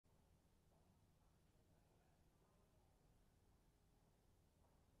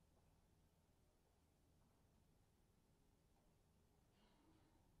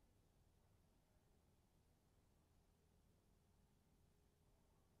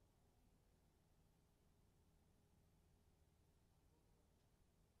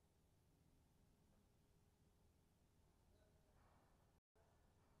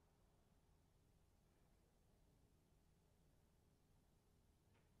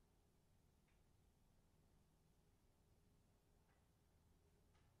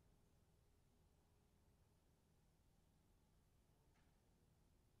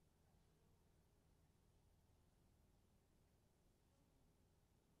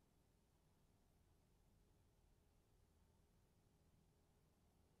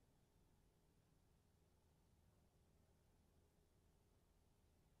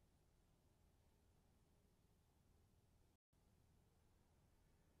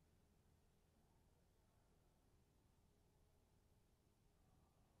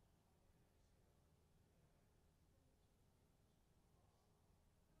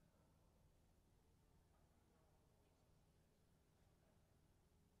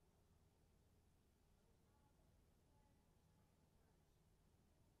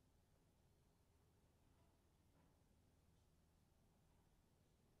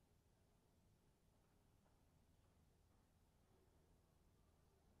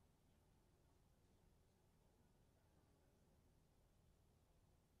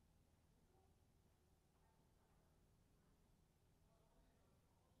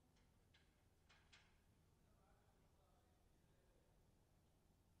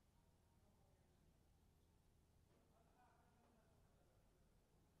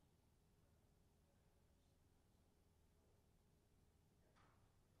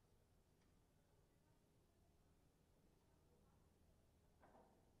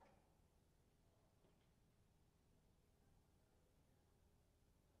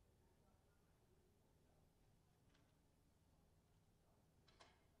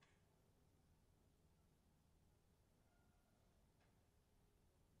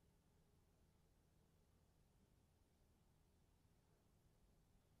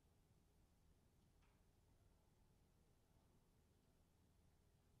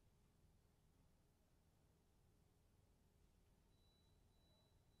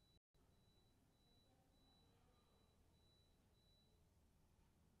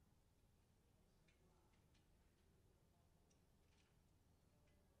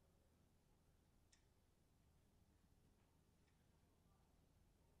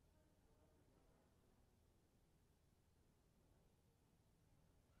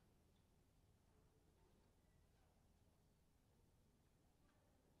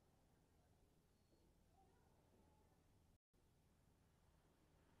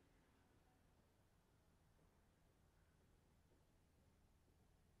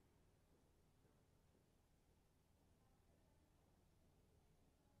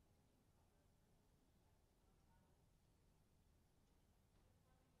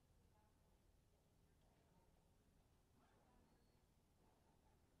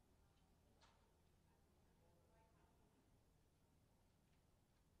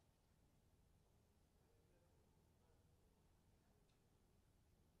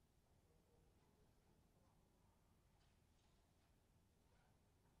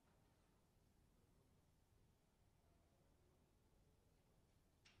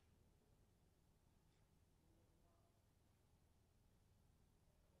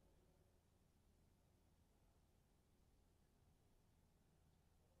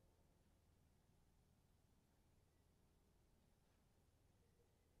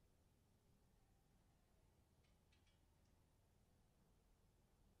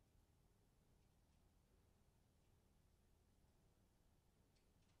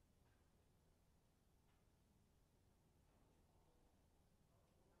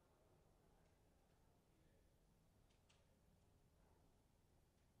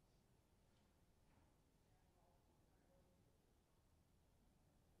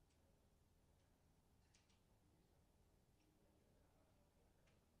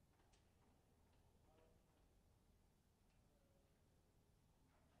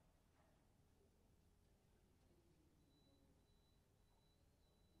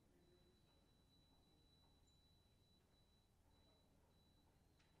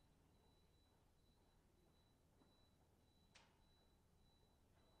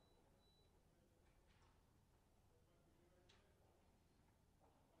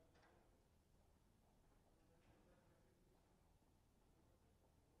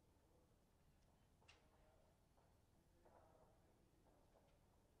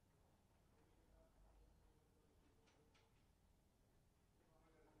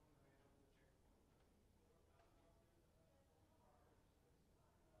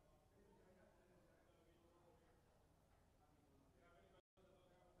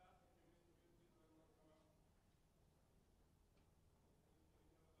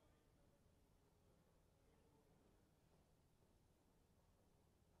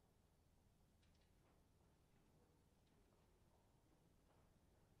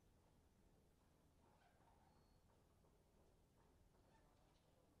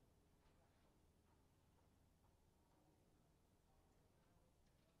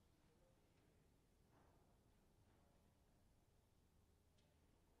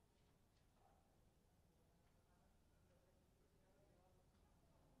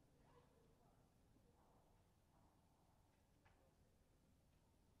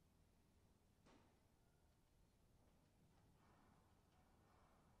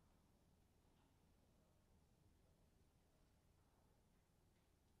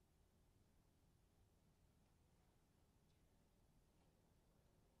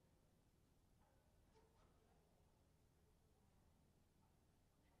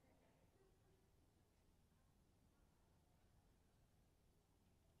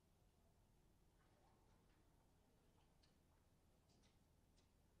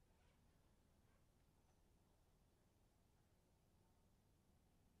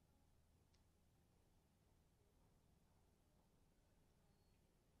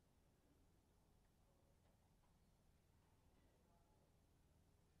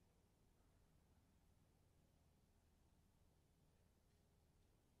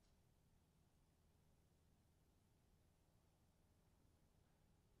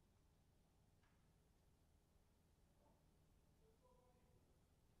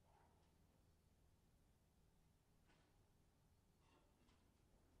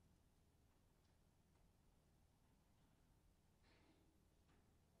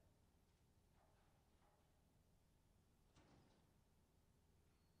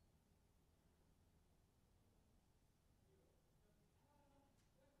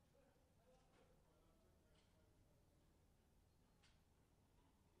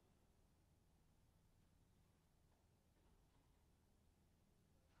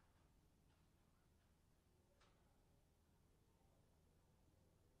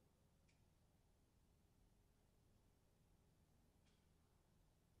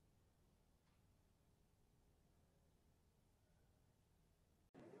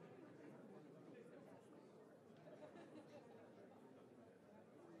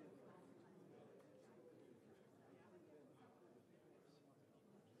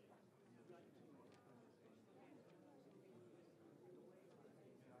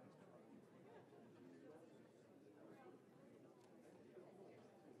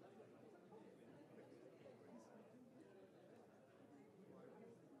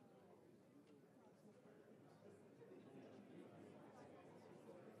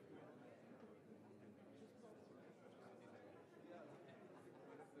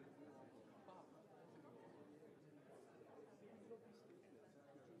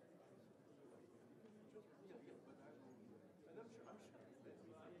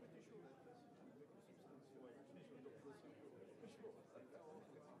You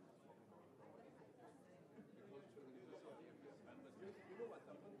know what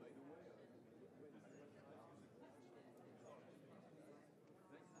happened, by the way?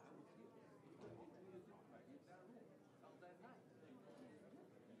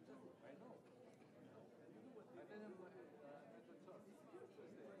 I know. I didn't at the church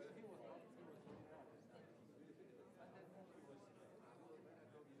yesterday, but he was not. He was not there. And then he was. When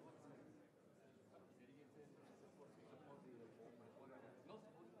I told you what, support the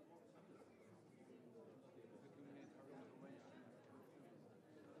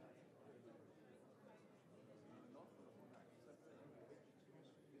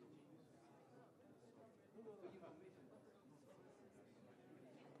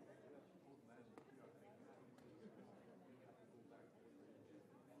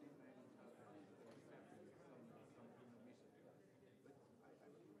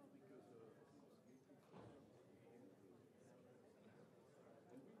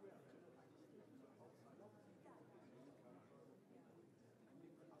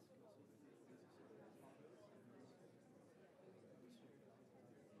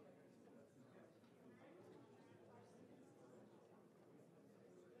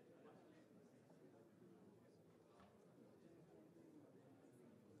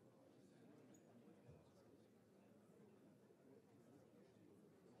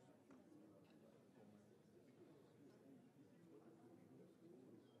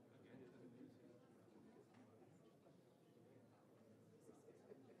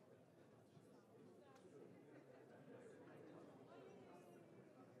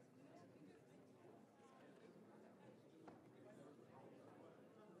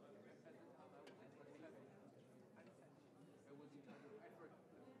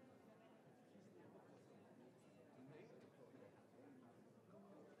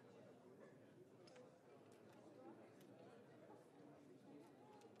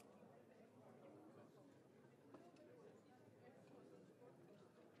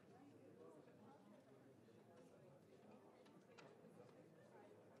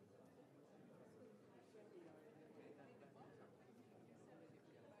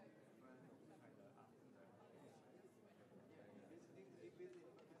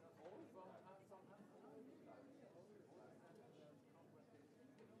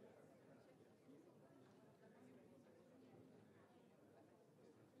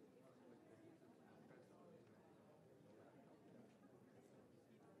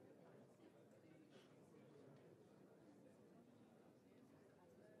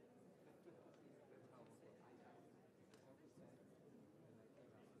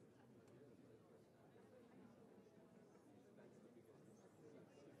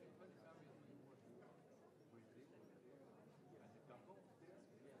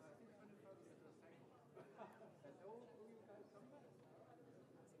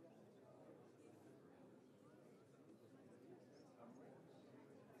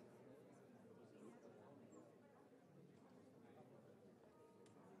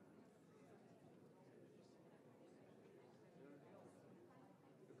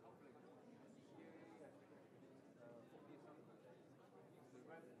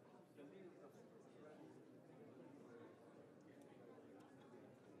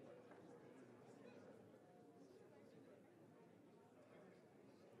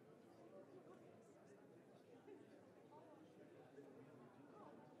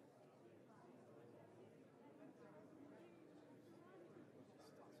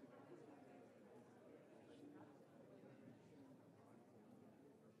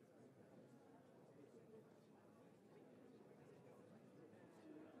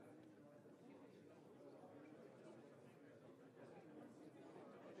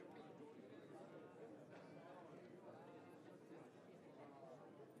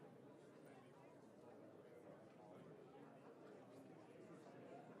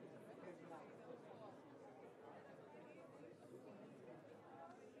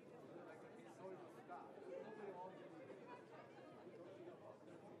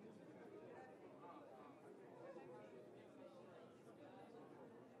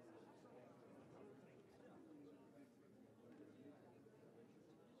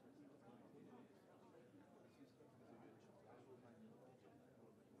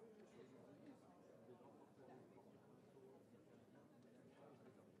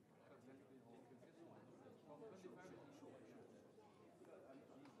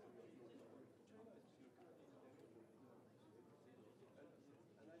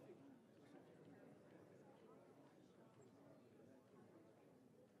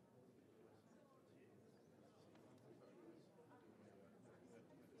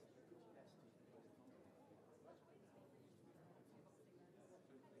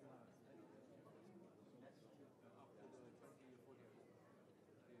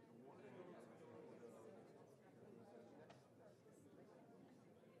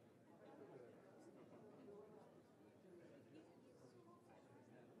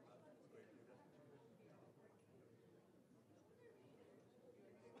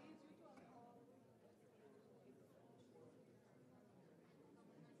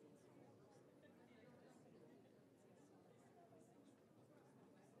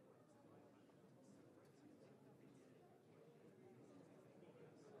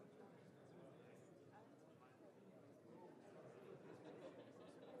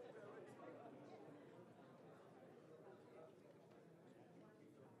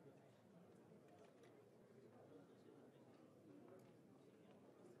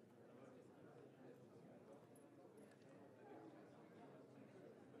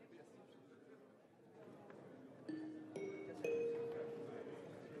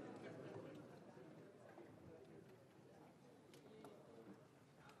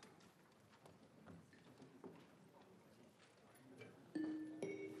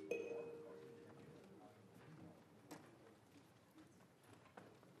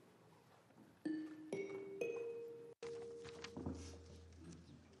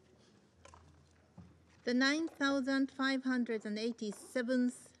The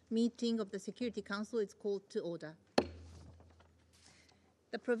 9,587th meeting of the Security Council is called to order.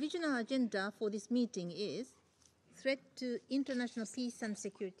 The provisional agenda for this meeting is threat to international peace and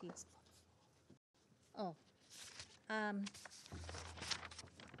security.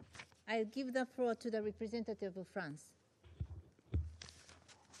 I'll give the floor to the representative of France.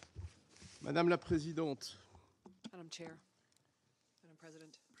 Madame la Présidente, Madam Chair, Madam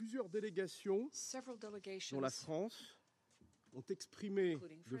President, plusieurs délégations, dont la France, ont exprimé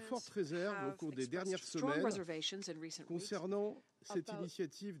de fortes réserves au cours des dernières semaines concernant cette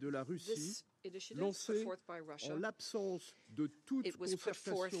initiative de la Russie lancée en l'absence de toute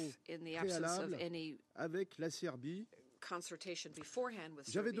concertation préalable avec la Serbie.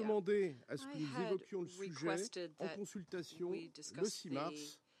 J'avais demandé à ce que nous évoquions le sujet en consultation le 6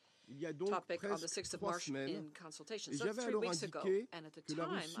 mars. Il y a donc presque 3 semaines, et j'avais alors indiqué que la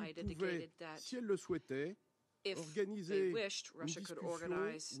Russie pouvait, si elle le souhaitait, organiser une discussion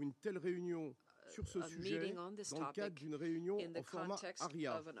ou une telle réunion sur ce sujet dans le cadre d'une réunion en format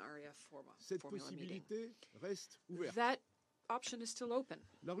ARIA. Cette possibilité reste ouverte.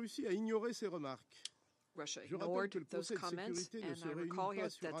 La Russie a ignoré ces remarques. Russia Je rappelle ignored que le those Conseil de comments, sécurité ne and se I réunit recall here pas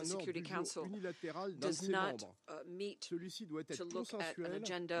sur that the un ordre Security du jour Council unilatéral d'un de does ses not membres. meet Celui-ci doit to être look at an consensuel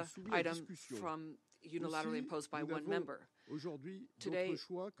agenda et soumis à item discussion. from unilaterally Aussi, imposed by nous one n'avons member. aujourd'hui Today, d'autre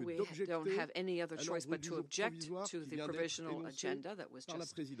choix que we d'objecter don't have any other à choice l'ordre but du to jour object provisoire to qui the vient d'être provisional énoncé agenda that was par la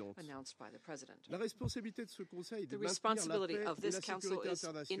just présidente. announced by the President. La responsabilité de ce Conseil est de The maintenir la responsibility paix of et this la Council sécurité is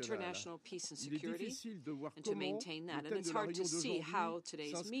internationale. international peace and Il est security, difficile de voir and to comment maintain that. le And thème it's de la hard réunion to see how d'aujourd'hui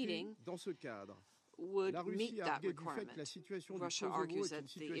today's s'inscrit meeting dans ce cadre. would La meet Russie a that argué du fait que la requirement. situation du Russia Kosovo argues est that une the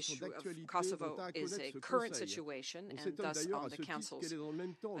situation issue of d'actualité Kosovo dont a à is connaître a ce current Conseil. situation, On and s'étonne thus d'ailleurs on à the ce titre Council's qu'elle ait dans le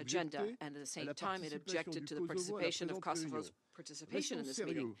même temps agenda, objecté and at the à same la time it participation objected du to the Kosovo à la participation of présente réunion. Kosovo's participation in Restons this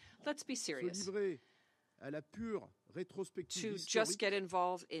sérieux. meeting. Let's be Se serious. livrer à la pure rétrospective To just historique, get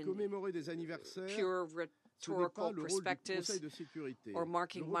involved in commémorer des anniversaires, pure ce n'est pas rhetorical le rôle du perspectives Conseil de sécurité. or Le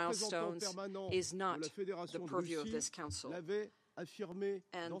marking représentant milestones permanent is de not la the Fédération de purview of Russie this Council. l'avait affirmé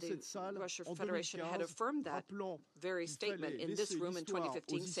And dans the cette salle Russia en Federation had 2015, affirmed that rappelant very qu'il statement fallait in this laisser room in l'histoire aux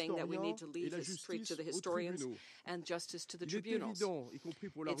 2015, saying that we need to historiens et leave la history to justice the aux historians tribunaux. and justice to the Il est tribunals. évident, y compris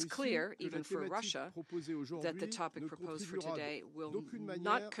pour la It's Russie, clear, que la even for thématique Russia, proposée that aujourd'hui the topic ne proposed for contribuera today will d'aucune manière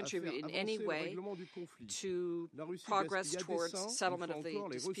not à contribute faire in any avancer le way règlement du conflit. to La Russie progress gaspille à towards dessein, settlement une fois of the encore,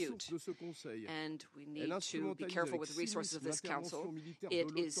 les dispute. ressources de ce Conseil. And we Elle need to be instrumentalise careful avec with the resources of cynisme this Council. l'intervention militaire It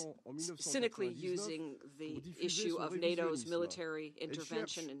de is l'OTAN en cynically 1999 using pour the diffuser issue son of NATO's révisionnisme. military Elle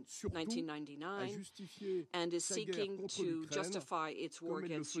intervention cherche in surtout à 1999 justifier and is sa guerre seeking contre to l'Ukraine, justify its war comme elle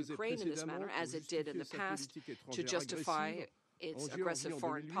le against faisait Ukraine in this précédemment manner, pour as it did in justifier the sa past, politique to étrangère justify agressive its en aggressive Géorgie en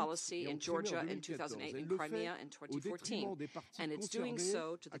foreign 2008 policy et en in Crimée Georgia en in 2014. 2008 Elle and le Crimea fait in au 2014. détriment des parties And it's doing concernées,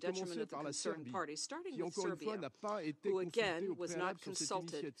 so to the à commencer detriment of the par la concerned Serbie, parties, starting qui with encore une fois Serbia, n'a pas été who consultée again au was not préalable sur cette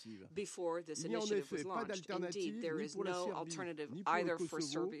consulted initiative. before this Il n'y a en initiative effet was pas launched. d'alternative Indeed, there ni is pour la no Serbie alternative ni pour le either for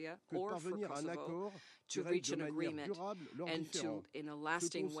Kosovo Serbia que de or for parvenir à un Kosovo accord qui to règle reach de an manière agreement durable leurs and to, différends. in a Ce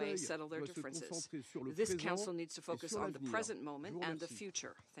lasting way, Conseil settle their doit se differences. concentrer sur le This présent Council needs to et focus sur on the l'avenir. present Je moment vous and the remercie.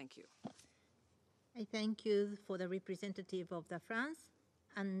 future. Thank you. I thank you for the representative of the France,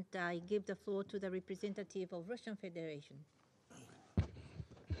 and I give the floor to the representative of Russian Federation.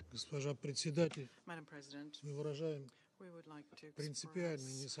 Госпожа председатель, Madam President, мы выражаем we would like to принципиальное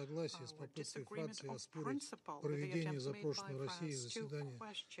express несогласие с our попыткой disagreement Франции of оспорить principle with the проведение attempt made by запрошенного Россией France to заседания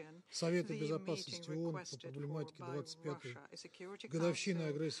question Совета the безопасности meeting ООН по requested проблематике by 25-й Russia, a Security годовщины Council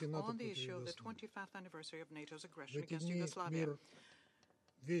агрессии НАТО on the против issue of the Югославии. 25th anniversary of NATO's В aggression эти against дни Yugoslavia. мир,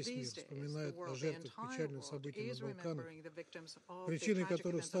 весь мир These days, the вспоминает о world, the жертвах entire печальных world событий на is Балканах, remembering the victims of the причиной tragic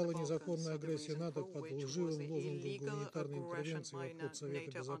которых events стала on the Balkans, незаконная the агрессия reason НАТО for под which was лживым the лозунгом illegal гуманитарной aggression интервенции в by обход Совета NATO under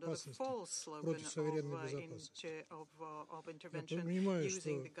the безопасности false slogan против суверенной of безопасности. Я intervention понимаю, using что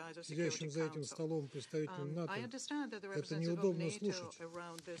the guise of сидящим Security за этим Council. столом представителям НАТО I understand that the это representative of неудобно NATO слушать,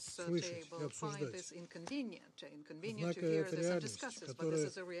 around this слышать и table find обсуждать. this inconvenient to Однако hear это this and реальность, discuss this, but this которая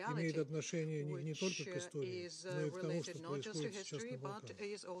is a имеет reality отношение не только which к истории, is но и к тому, что related not just to происходит сейчас history, на but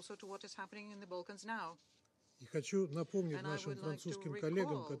Балканах. is also to what is happening in the Balkans now. И хочу напомнить And I нашим would like to французским recall,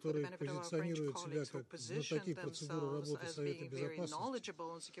 коллегам, for the которые benefit of our French позиционируют себя colleagues who как position знатоки процедуры themselves работы as Совета being very Безопасности,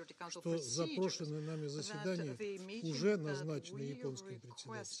 knowledgeable in Security Council что procedures, запрошенное нами that заседание the meeting уже that назначено we японским requested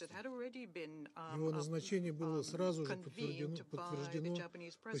председательством. had already been Его назначение было сразу же convened by the подтверждено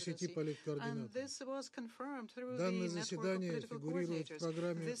Japanese по сети presidency, and политкоординатора. this was confirmed through Данное the network of заседание political фигурирует в coordinators.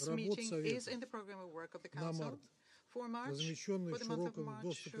 программе This работ meeting is Совета in the program of work of the на Council март for March, размещенный for в the month of широком March,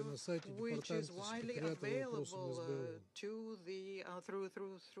 доступе на сайте which is Департамента widely секретариата по вопросам available СБО. to the through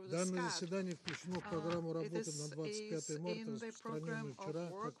the Данное SCAD. заседание включено в программу работы на 25 марта, In the program распространенную of вчера,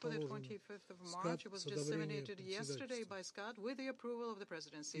 work как for the положено. 25th of SCAD March. It was с одобрения disseminated yesterday by председательства. SCAD with the approval of the И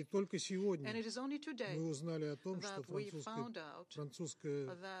presidency. только сегодня And it is only today мы узнали о том, что that we found out французская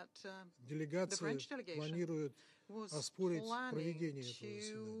that the делегация French delegation планирует was оспорить planning проведение этого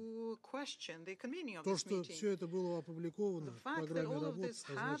заседания. to question the convening of То, this что meeting. все это было опубликовано The в fact that программе all of работ, this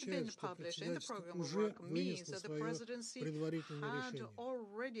had been означает, что published in the председательство program of уже work means вынесло that the свое presidency предварительное had решение.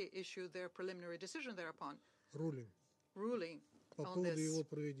 already issued their preliminary decision thereupon, ruling по on поводу this, его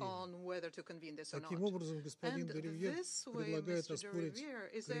проведения. on whether to convene this or not. Таким образом, господин And Деревье this way, предлагает Mr. оспорить Derivière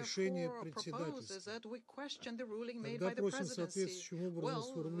is решение therefore proposes председательства. that we question the ruling made Тогда by the просим presidency. соответствующим образом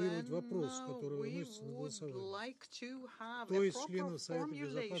сформулировать вопрос, который We выносится на would голосование. like to have Кто a из proper членов Совета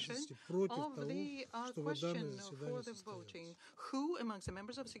formulation Безопасности против of того, the чтобы данное question for заседание the состоялось? voting. Who amongst the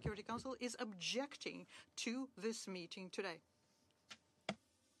members of the Security Council is objecting to this meeting today?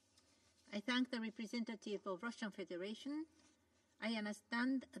 I thank the representative of Russian Federation. I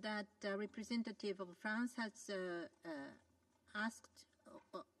understand that the representative of France has asked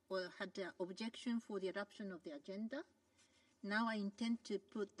or had objection for the adoption of the agenda. Now I intend to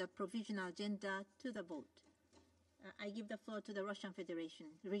put the provisional agenda to the vote. I give the floor to the Russian Federation,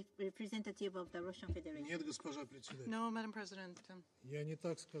 representative of the Russian Federation. Нет, госпожа председатель. No, Madam President. Я не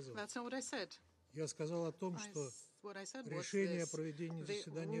так сказал. That's not what I said. Я сказал о том, что What I said was решение о this: проведении the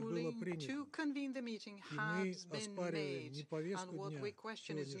заседания было ruling принято. to convene the meeting И мы has been оспариваем не made, повестку and what дня we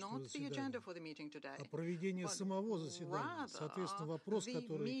question is сегодняшнего not the agenda заседания, for the meeting today, а проведение but самого заседания. rather Соответственно, вопрос, the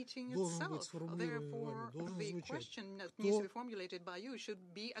который meeting должен быть itself. сформулирован Therefore, вами, должен the звучать. question that needs to be formulated by you should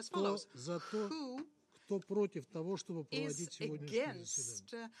be as follows: Кто против того, чтобы Who проводить is сегодняшнее against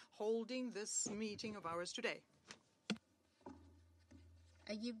заседание? holding this meeting of ours today?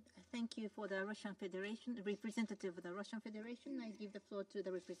 Thank you for the Russian Federation, the representative of the Russian Federation. I give the floor to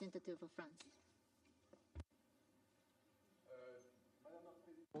the representative of France.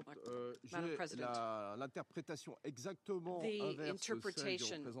 Madam President, l'interprétation exactement the inverse celle du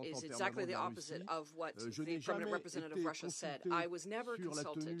interpretation représentant is permanent exactly de the la opposite Russie. of what Je the n'ai permanent jamais representative été of Russia said. consulté I was never sur la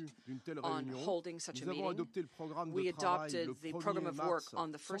consulted tenue d'une telle on réunion. holding such a Nous avons meeting. adopté le programme We de travail adopted le the 1er program of work mars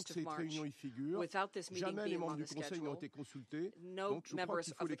on the sans 1st que of cette March réunion y figure. without this meeting Jamais les being membres on du the Conseil n'ont schedule. été consultés. No Donc je crois members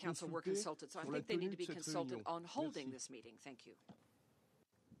qu'il faut of the les Council were consulter consulted, so I sur la think they need tenue to be de cette consulted réunion. on holding Merci. this meeting. Thank you.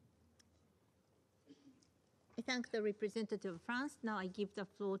 I thank the representative of France. Now I give the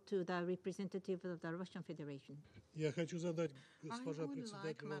floor to the representative of the Russian Federation. Я хочу задать, I госпожа would like,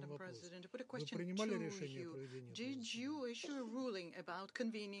 председатель, вам Madam вопрос. President, to put a Вы question принимали to решение о you. проведении этого Did заседания? you issue a ruling about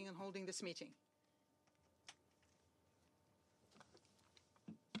convening and holding this meeting?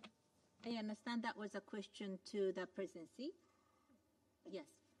 I understand that was a question to the presidency. Yes.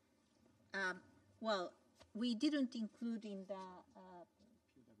 Well, we didn't include in the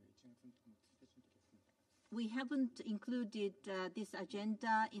we haven't included this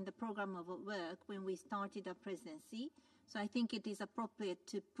agenda in the program of work when we started the presidency. So I think it is appropriate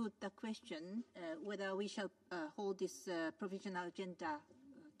to put the question whether we shall hold this provisional agenda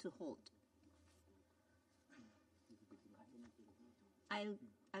to hold.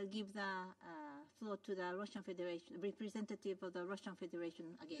 I'll give the floor to the Russian Federation, representative of the Russian Federation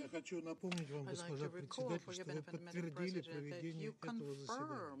again. Я хочу напомнить вам, I'd like госпожа to recall председатель, for your что вы benefit, Madam подтвердили President, that проведение you этого заседания.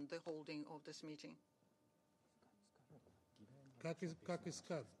 confirmed the holding of this meeting. Как и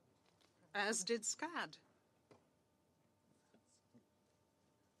СКАД. As did SCAD.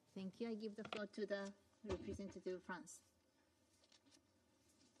 Thank you. I give the floor to the representative of France.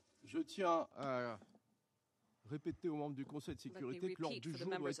 Je tiens à répéter aux membres du Conseil de sécurité que l'ordre du jour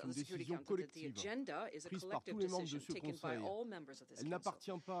doit être une décision collective prise par tous les membres de ce Conseil. Elle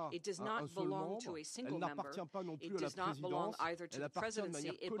n'appartient pas à un seul membre, elle n'appartient pas non plus à la présidence, elle appartient de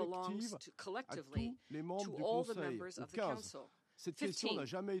manière collective à tous les membres du Conseil, aux 15. Cette question n'a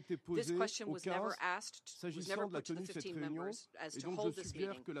jamais été posée aux 15 s'agissant de la tenue de cette réunion, et donc je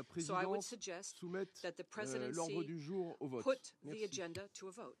suggère que la présidence soumette l'ordre du jour au vote. Merci.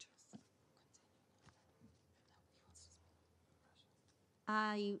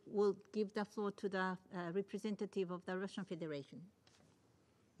 I will give the floor to the representative of the Russian Federation.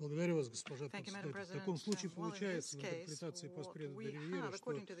 Благодарю вас, госпожа Thank you, Madam председатель. В President. таком случае Well, in получается this в case, интерпретации what постпреда we Ривьера, have,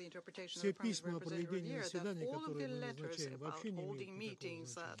 что according to the interpretation of все the Prime письма о Representative проведении Ривьера, заседаний, that all of которые the мы letters назначаем, about вообще не имеют holding никакого meetings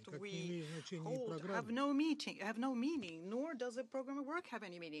значения, that как не we имеет значения и hold have программа. have no meaning, nor does the program of work have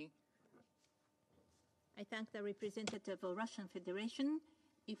any meaning. I thank the representative of Russian Federation.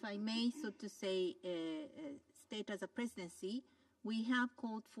 If I may, so to say, state as a presidency, we have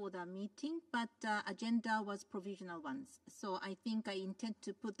called for the meeting, but agenda was provisional ones. So I think I intend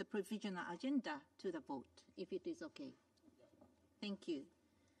to put the provisional agenda to the vote, if it is okay. Thank you.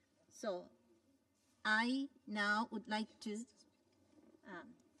 So I now would like to,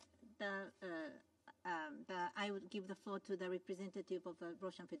 I would give the floor to the representative of the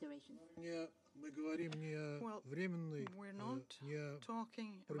Russian Federation. Well, we're not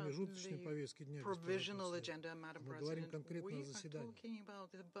talking about the provisional agenda, Madam President. We are talking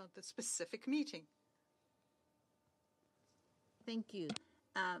about the specific meeting. Thank you.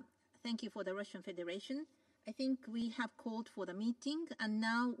 Thank you for the Russian Federation. I think we have called for the meeting, and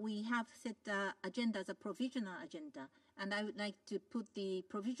now we have set the agenda as a provisional agenda. And I would like to put the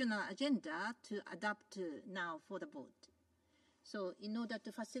provisional agenda to adopt now for the vote. So in order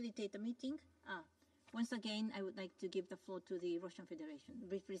to facilitate the meeting, once again, I would like to give the floor to the Russian Federation,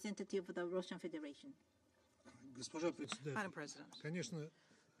 representative of the Russian Federation. Madam President, конечно,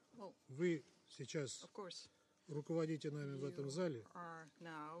 вы сейчас руководите нами в этом зале.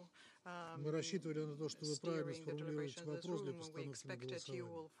 Мы рассчитывали на то, что вы правильно сформулируете вопрос для постановки на голосование.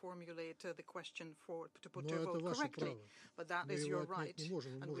 Но это ваше право. Мы его отнять не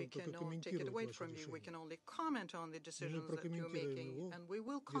можем, мы можем только комментировать ваше решение. И мы прокомментируем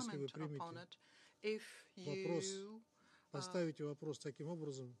его, если вы примете вопрос, поставите вопрос таким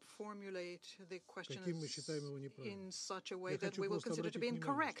образом, каким мы считаем его неправильным. Я хочу просто обратить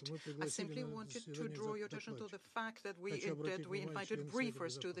внимание, что мы пригласили на заседание докладчиков. Хочу обратить внимание членов Совета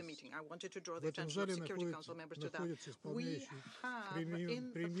Безопасности. В этом зале находится исполняющий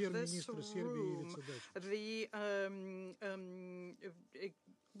премьер-министр Сербии Иvica Dačić.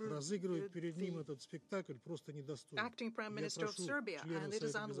 Разыгрывать перед ним этот спектакль просто недостойно. Acting Prime Minister of Serbia, and it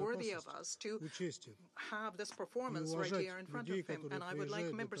is unworthy of us to have this performance right here in front of him. And I would like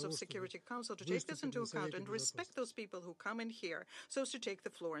members of Security Council to take this into account and respect those people who come in here so as to take the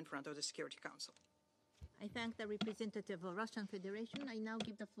floor in front of the Security Council. I thank the representative of Russian Federation. I now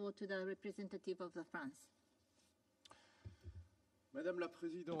give the floor to the representative of France. Madame la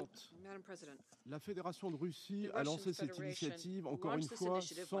Présidente, la Fédération de Russie a lancé cette initiative, encore une fois,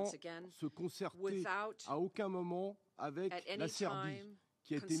 sans se concerter à aucun moment avec la Serbie,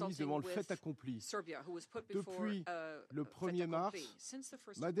 qui a été mise devant le fait accompli. Depuis le 1er mars,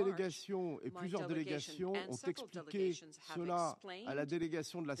 ma délégation et plusieurs délégations ont expliqué cela à la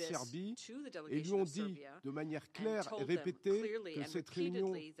délégation de la Serbie et lui ont dit de manière claire et répétée que cette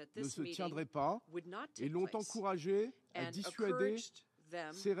réunion ne se tiendrait pas et l'ont encouragé à dissuader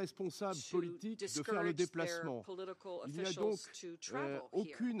ces responsables politiques de faire le déplacement. Il n'y a donc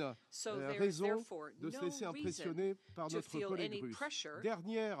aucune raison de se laisser impressionner par notre collègue russe.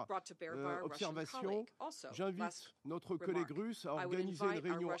 Dernière observation, j'invite notre collègue russe à organiser une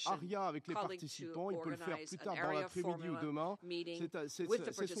réunion ARIA avec les participants. Il peut le faire plus tard dans l'après-midi ou demain. C'est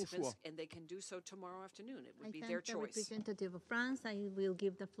son choix. I thank the representative of France. I will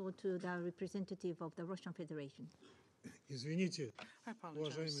give the floor to the representative of the Russian Federation. Извините,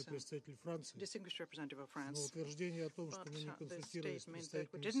 уважаемый представитель Франции, но утверждение о том, что мы не консультировались с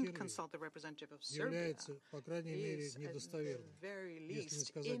представителем Сербии, является, по крайней мере, недостоверным, если не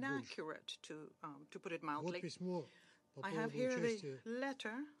сказать больше. Вот письмо по поводу участия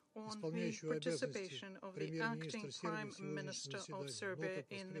on the participation of the acting Prime Minister of Serbia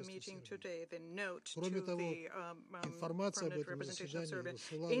in the meeting today, the note to the permanent representation of Serbia.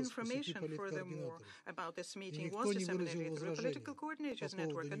 Information, furthermore, about this meeting was disseminated through the political coordinators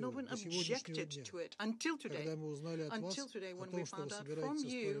network, and no one objected to it until today. Until today, when we found out from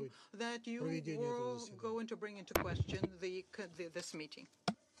you that you were going to bring into question this meeting.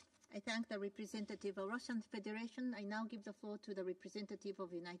 I thank the representative of Russian Federation. I now give the floor to the representative of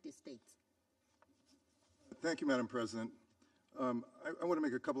the United States. Thank you, Madam President. I want to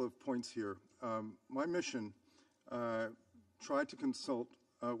make a couple of points here. My mission tried to consult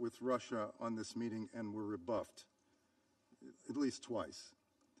with Russia on this meeting and were rebuffed at least twice.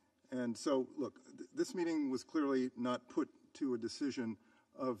 And so, look, this meeting was clearly not put to a decision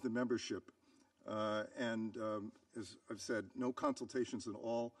of the membership. As I've said, no consultations at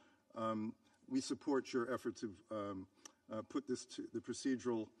all. We support your effort to put this to the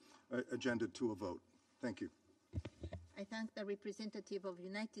procedural agenda to a vote. Thank you. I thank the representative of the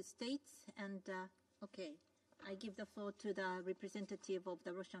United States, and I give the floor to the representative of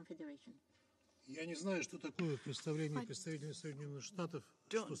the Russian Federation. Я не знаю, что такое представитель Соединенных Штатов,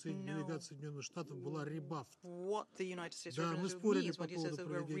 что делегация Соединенных Штатов была rebuffed. Да, мы спорили по поводу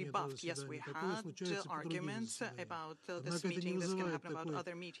проведения этого заседания. Такое случается по другим заседаниям. Однако это не вызывает такой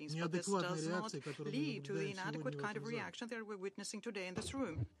неадекватной реакции, которую мы наблюдаем сегодня в этом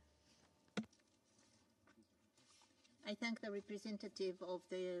зале. I thank the representative of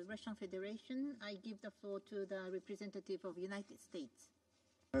the Russian Federation. I give the floor to the representative of the United States.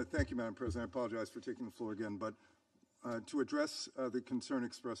 Thank you, Madam President. I apologize for taking the floor again, but to address the concern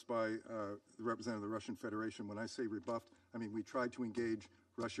expressed by the representative of the Russian Federation, when I say rebuffed, I mean we tried to engage.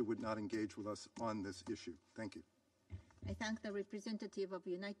 Russia would not engage with us on this issue. Thank you. I thank the representative of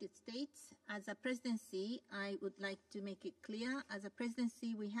the United States. As a presidency, I would like to make it clear, as a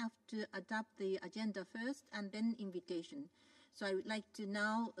presidency, we have to adopt the agenda first and then invitation. So I would like to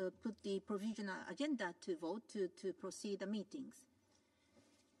now put the provisional agenda to vote to proceed the meetings.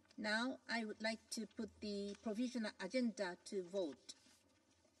 Now I would like to put the provisional agenda to vote.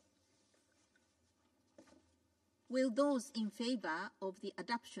 Will those in favor of the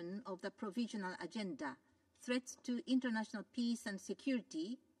adoption of the provisional agenda, threats to international peace and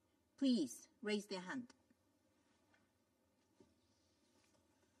security, please raise their hand.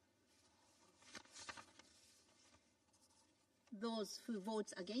 Those who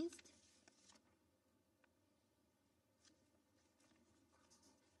vote against?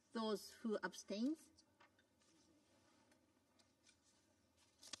 Those who abstain?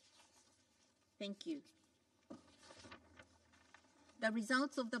 Thank you. The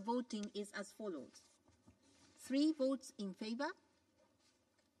results of the voting is as follows. 3 votes in favor,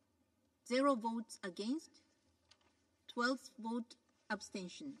 0 votes against, 12 vote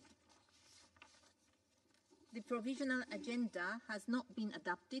abstention. The provisional agenda has not been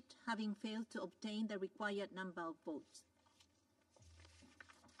adopted, having failed to obtain the required number of votes.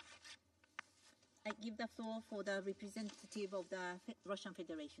 I give the floor for the representative of the Russian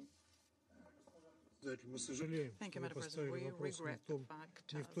Federation. Thank you, Madam President. We regret the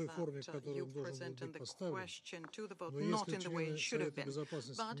fact that you presented the question to the vote not in the way it should have been.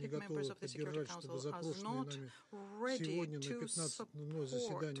 But if members of the Security Council are not ready to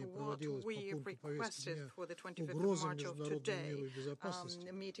support what we requested for the 25th of March of today,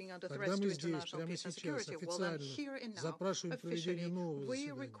 meeting under threats to international peace and security, well then here and now, officially,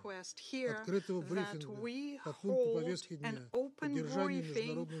 we request here that we hold an open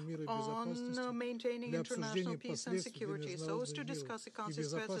briefing on maintaining international peace and security, so as to discuss the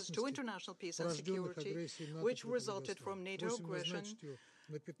consequences to international peace and security, which resulted from NATO aggression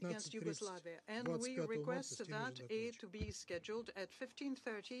against Yugoslavia. And we request that it to be scheduled at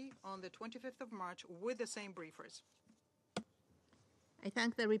 15:30 on the 25th of March with the same briefers. I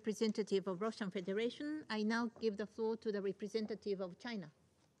thank the representative of Russian Federation. I now give the floor to the representative of China.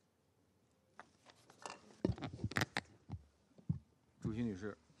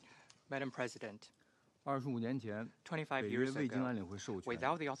 Madam President, 25 years ago,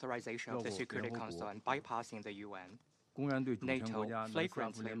 without the authorization of the Security Council and bypassing the UN, NATO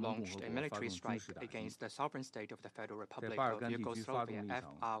flagrantly launched a military strike against the sovereign state of the Federal Republic of Yugoslavia,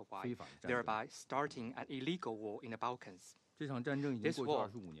 FRY, thereby starting an illegal war in the Balkans. This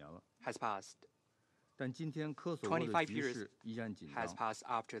war has passed. 25 years has passed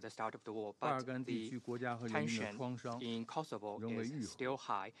after the start of the war, but the tension in Kosovo is still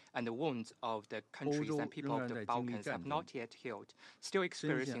high, and the wounds of the countries and people of the Balkans have not yet healed. Still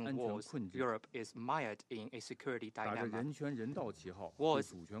experiencing wars, Europe is mired in a security dilemma.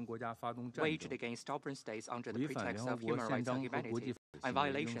 Wars waged against sovereign states under the pretext of human rights and humanity, and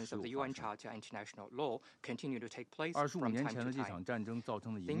violations of the UN Charter and international law continue to take place from time to time.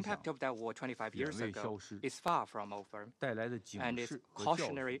 The impact of that war 25 years ago is far from over, and its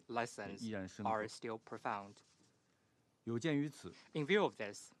cautionary lessons are still profound. In view of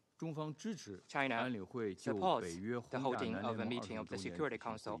this, China supports the holding of a meeting of the Security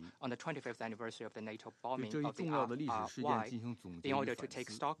Council on the 25th anniversary of the NATO bombing of the RY in order to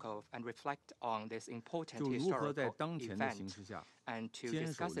take stock of and reflect on this important historical event and to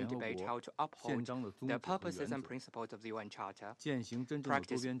discuss and debate how to uphold the purposes and principles of the UN Charter,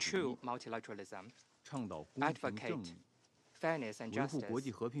 practice true multilateralism, advocate fairness and justice,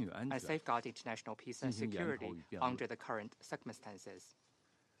 and safeguard international peace and security under the current circumstances.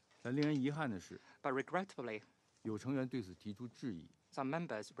 But regrettably, some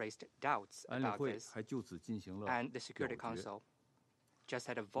members raised doubts about this, and the Security Council just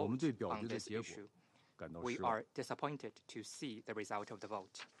had a vote on this issue. We are disappointed to see the result of the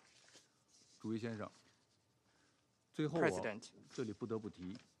vote. President,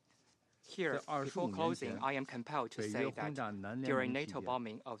 here, before closing, I am compelled to say that during NATO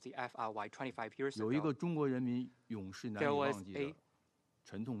bombing of the FRY 25 years ago, there was a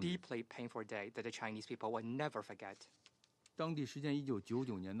deeply painful day that the Chinese people will never forget. 当地时间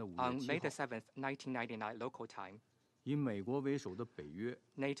1999年的5月7号， On May the 7th, 1999 local time,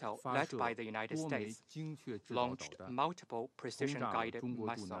 NATO, led by the United States, launched multiple precision-guided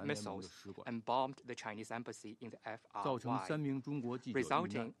missiles and bombed the Chinese embassy in the FRY,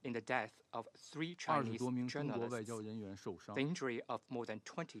 resulting in the death of 3 Chinese journalists, the injury of more than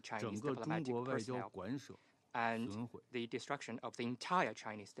 20 Chinese diplomatic personnel, and the destruction of the entire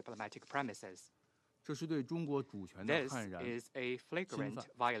Chinese diplomatic premises. This is a flagrant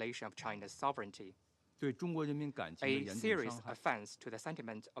violation of China's sovereignty, a serious offense to the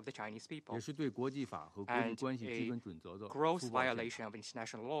sentiment of the Chinese people, and a gross violation of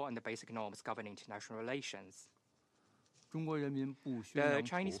international law and the basic norms governing international relations. The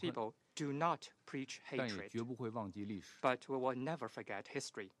Chinese people do not preach hatred, but we will never forget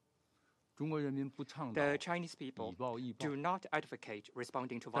history. The Chinese people do not advocate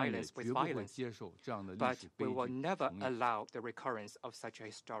responding to violence with violence, but we will never allow the recurrence of such a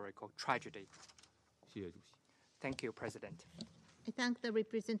historical tragedy. Thank you, President. I thank the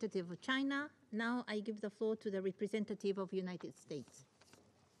representative of China. Now I give the floor to the representative of the United States.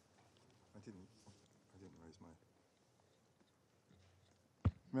 I didn't raise my...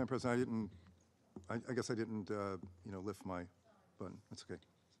 Madam President, I guess I didn't, lift my button. That's okay.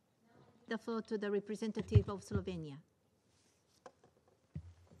 The floor to the representative of Slovenia.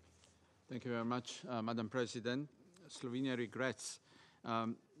 Thank you very much, Madam President. Slovenia regrets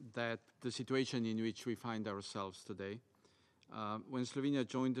that the situation in which we find ourselves today. When Slovenia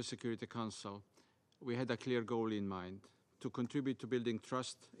joined the Security Council, we had a clear goal in mind: to contribute to building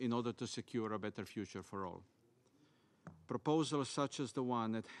trust in order to secure a better future for all. Proposals such as the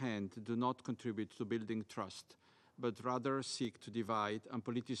one at hand do not contribute to building trust, but rather seek to divide and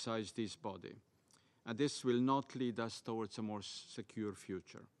politicize this body. And this will not lead us towards a more secure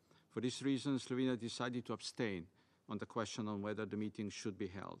future. For this reason, Slovenia decided to abstain on the question on whether the meeting should be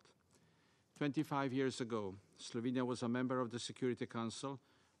held. 25 years ago, Slovenia was a member of the Security Council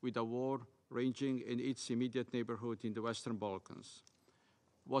with a war raging in its immediate neighborhood in the Western Balkans.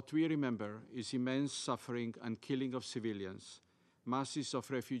 What we remember is immense suffering and killing of civilians, masses of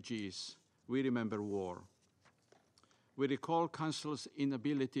refugees. We remember war. We recall Council's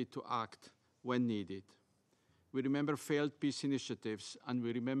inability to act when needed. We remember failed peace initiatives, and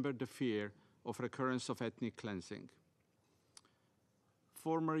we remember the fear of recurrence of ethnic cleansing.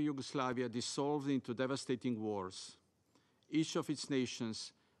 Former Yugoslavia dissolved into devastating wars. Each of its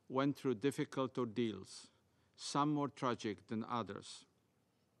nations went through difficult ordeals, some more tragic than others.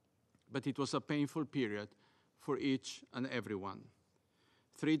 But it was a painful period for each and everyone.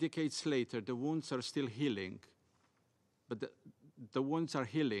 3 decades later, the wounds are still healing, but the wounds are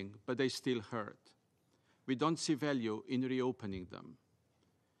healing, but they still hurt. We don't see value in reopening them.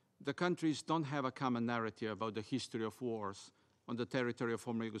 The countries don't have a common narrative about the history of wars on the territory of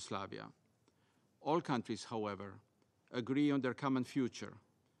former Yugoslavia. All countries, however, agree on their common future,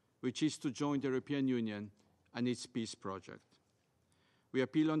 which is to join the European Union and its peace project. We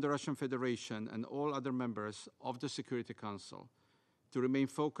appeal on the Russian Federation and all other members of the Security Council to remain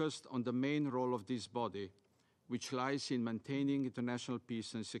focused on the main role of this body, which lies in maintaining international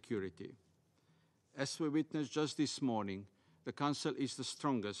peace and security. As we witnessed just this morning, the Council is the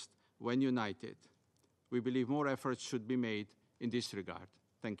strongest when united. We believe more efforts should be made in this regard.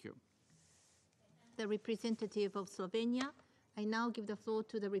 Thank you. The representative of Slovenia. I now give the floor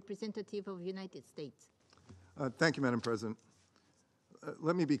to the representative of the United States. Thank you, Madam President.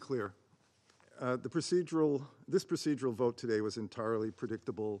 Let me be clear. This procedural vote today was entirely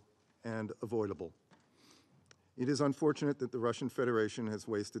predictable and avoidable. It is unfortunate that the Russian Federation has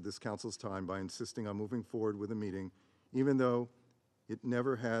wasted this Council's time by insisting on moving forward with a meeting, even though it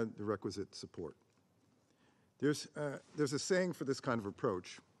never had the requisite support. There's a saying for this kind of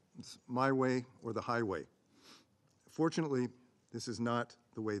approach: it's my way or the highway. Fortunately, this is not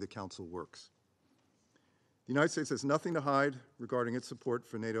the way the Council works. The United States has nothing to hide regarding its support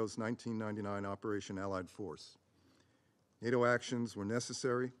for NATO's 1999 Operation Allied Force. NATO actions were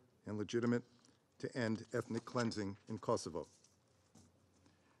necessary and legitimate to end ethnic cleansing in Kosovo.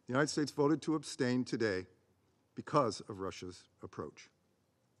 The United States voted to abstain today because of Russia's approach.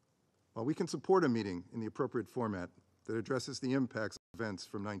 While we can support a meeting in the appropriate format that addresses the impacts of events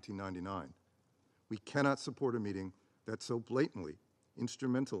from 1999, we cannot support a meeting that so blatantly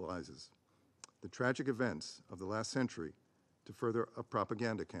instrumentalizes the tragic events of the last century to further a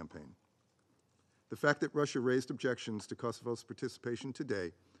propaganda campaign. The fact that Russia raised objections to Kosovo's participation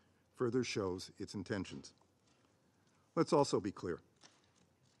today further shows its intentions. Let's also be clear.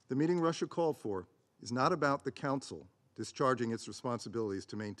 The meeting Russia called for is not about the Council discharging its responsibilities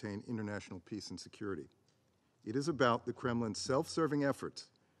to maintain international peace and security. It is about the Kremlin's self-serving efforts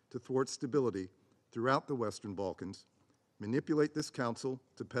to thwart stability throughout the Western Balkans manipulate this council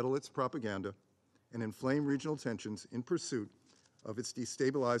to peddle its propaganda, and inflame regional tensions in pursuit of its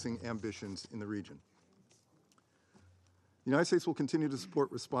destabilizing ambitions in the region. The United States will continue to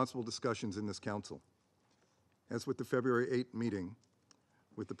support responsible discussions in this council, as with the February 8 meeting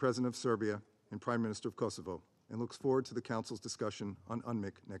with the President of Serbia and Prime Minister of Kosovo, and looks forward to the Council's discussion on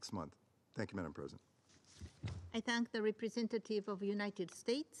UNMIC next month. Thank you, Madam President. I thank the representative of the United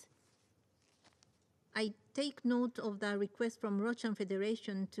States. I take note of the request from Russian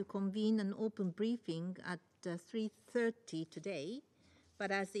Federation to convene an open briefing at 3:30 today,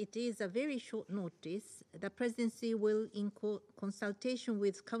 but as it is a very short notice, the Presidency will, in consultation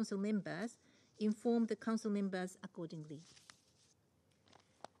with Council members, inform the Council members accordingly.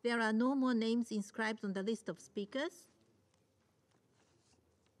 There are no more names inscribed on the list of speakers.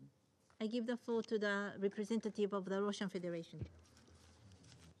 I give the floor to the representative of the Russian Federation.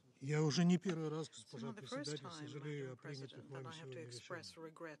 Я уже не первый раз, госпожа председатель, сожалею о принятых вами сегодня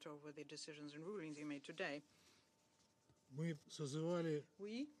решениях. Мы созывали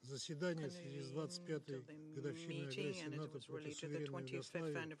заседание в связи с 25-й годовщиной агрессии НАТО против суверенной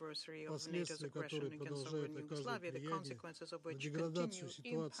Югославии, последствия которой продолжают оказывать влияние на деградацию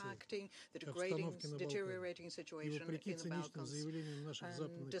ситуации в обстановке на Балканах. И вопреки циничным заявлениям наших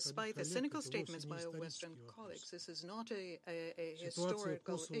западных коллег, это вовсе не исторический вопрос.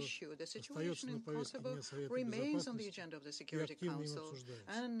 Ситуация в Косово остается на повестке дня Совета Безопасности и активно им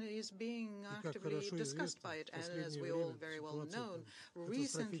обсуждается. И как хорошо известно, в последнее время very well known,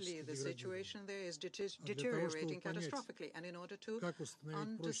 recently the situation there is deteriorating catastrophically. And in order to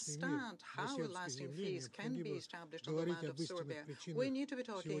understand how a lasting peace can be established on the land of Serbia, we need to be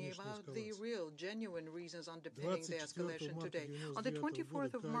talking about the real, genuine reasons underpinning the escalation today. On the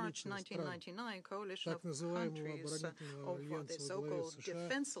 24th of March 1999, coalition of countries of the so-called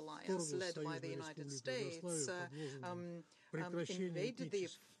Defense Alliance led by the United States invaded the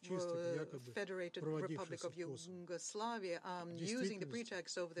Federated Republic of Yugoslavia using the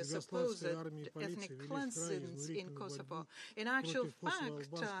pretext of the supposed ethnic cleansings in Kosovo. In actual fact,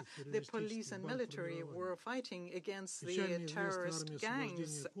 the police and military were fighting against the terrorist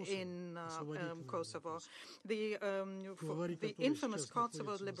gangs in Kosovo. The infamous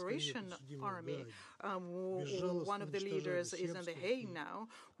Kosovo Liberation Army, one of the leaders is in The Hague now,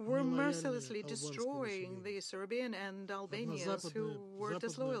 were mercilessly destroying the Serbian and Albanians who were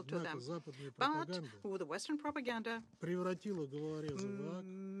disloyal to them. But the Western propaganda made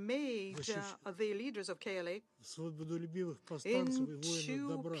the leaders of KLA into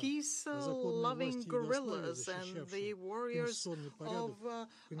peace-loving guerrillas and the warriors of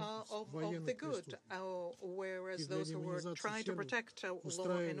the good, whereas those who were trying to protect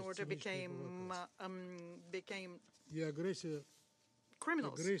law and order became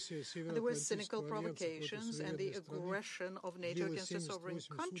criminals. There were cynical provocations, and the aggression of NATO against a sovereign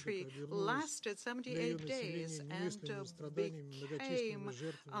country lasted 78 days and became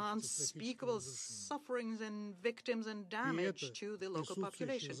unspeakable sufferings and victims and damage to the local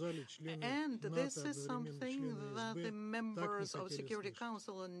population. And this is something that the members of the Security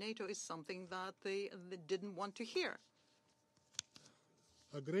Council and NATO is something that they didn't want to hear.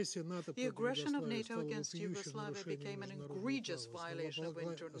 The aggression of NATO against Yugoslavia became an egregious violation of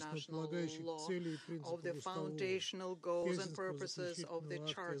international law, of the foundational goals and purposes of the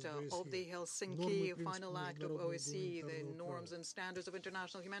Charter, of the Helsinki Final Act of OSCE, the norms and standards of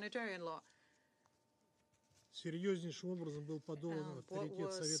international humanitarian law. What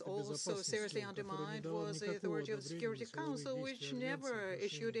was also seriously undermined was the authority of the Security Council, which never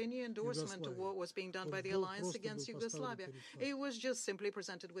issued any endorsement to what was being done by the alliance against Yugoslavia. It was just simply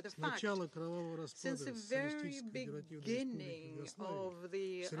presented with a fact. Since the very beginning of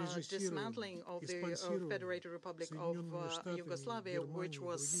the dismantling of the Federated Republic of Yugoslavia, which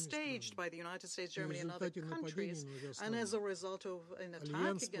was staged by the United States, Germany, and other countries, and as a result of an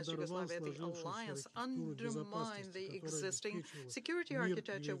attack against Yugoslavia, the alliance undermined the existing security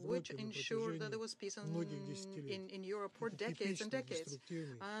architecture, which ensured that there was peace in Europe for decades and decades.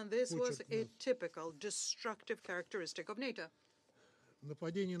 And this was a typical destructive characteristic of NATO. The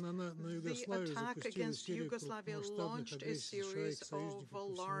attack against Yugoslavia launched a series of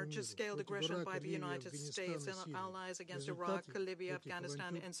large-scale aggression by the United States and allies against Iraq, Libya,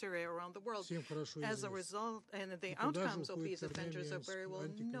 Afghanistan, and Syria around the world. As a result, and the outcomes of these adventures are very well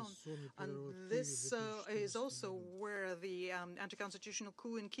known. And this is also where the anti-constitutional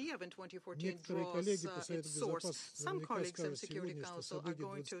coup in Kiev in 2014 draws its source. Some colleagues of the Security Council are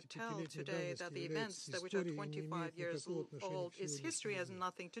going to tell today that the events that which are 25 years old is history, country has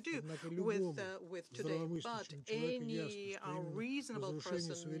nothing to do with today. But any reasonable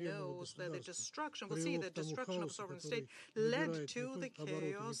person knows that the destruction, will see the destruction of sovereign state led to the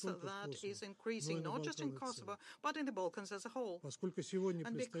chaos that is increasing not just in Kosovo, but in the Balkans as a whole.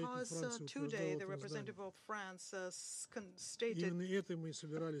 And because today the representative of France stated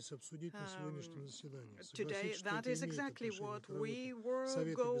today, that is exactly what we were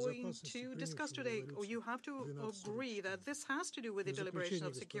going to discuss today. You have to agree that this has to do with the deliberation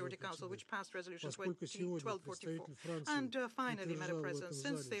of the Security Council, which passed Resolution 1244. And finally, Madam President,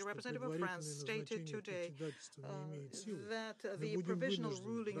 since the representative of France stated today that the provisional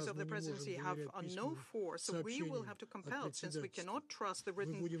rulings of the presidency have no force, we will have to compel, since we cannot trust the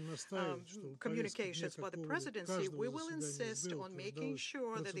written communications by the presidency, we will insist on making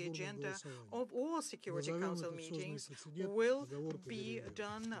sure that the agenda of all Security Council meetings will be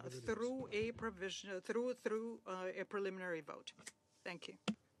done through a preliminary vote. Thank you.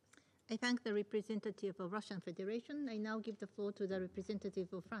 I thank the representative of Russian Federation. I now give the floor to the representative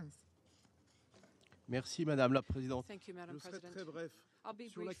of France. Merci, Madame la Présidente. Thank you, Madam President. Très bref. I'll be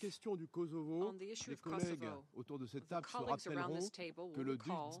Sur la brief question du Kosovo, on the issue les of collègues Kosovo. autour de cette table se Colleagues around this rappelleront table que will le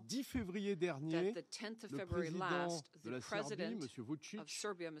recall 10 février dernier, that the 10th of le February président last, de the la Serbie, president M. Vučić, of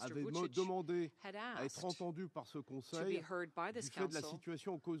Serbia, Mr. avait Vučić, demandé had à être asked entendu par ce to be Conseil heard by du this fait de la council,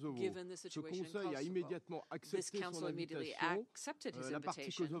 situation au Kosovo. given the Ce situation in Conseil a Kosovo. immédiatement This accepté son council immediately invitation. accepted his La partie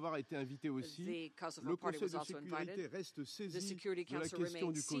invitation. kosovare a été invitée aussi. The Kosovo Le party Conseil was de also sécurité invited. reste The saisi Security de la Council question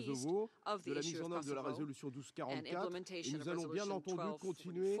remains du seized Kosovo, of de the la issue mise of en œuvre de la Kosovo résolution and 1244, et implementation nous of allons bien Resolution entendu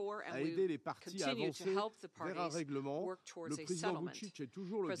continuer 1244, à and aider we les parties à continue to avancer help the vers un parties règlement. work towards Le a président settlement. Vučić est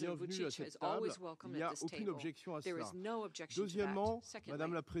toujours le President bienvenu à Vučić cette is table. always welcome Il n'y at a this aucune table. objection à There cela. is no objection to Deuxièmement, that. Secondly,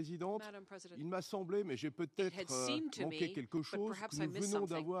 Madame la Présidente, Madam President, il m'a semblé, mais j'ai it peut-être had seemed to manqué me, quelque but chose, perhaps que I nous missed venons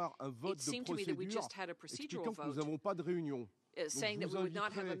something. d'avoir un vote It de seemed to me that we procédure just had a procedural expliquant que nous vote n'avons pas de réunion. saying Donc, that je we vous would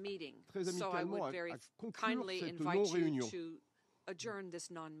not have a inviterai meeting. très So I amicalement would à very conclure kindly cette invite you non-réunion. to adjourn this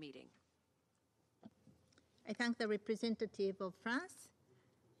non-meeting. I thank the representative of France.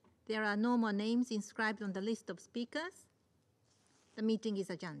 There are no more names inscribed on the list of speakers. The meeting is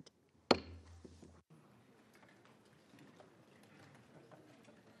adjourned.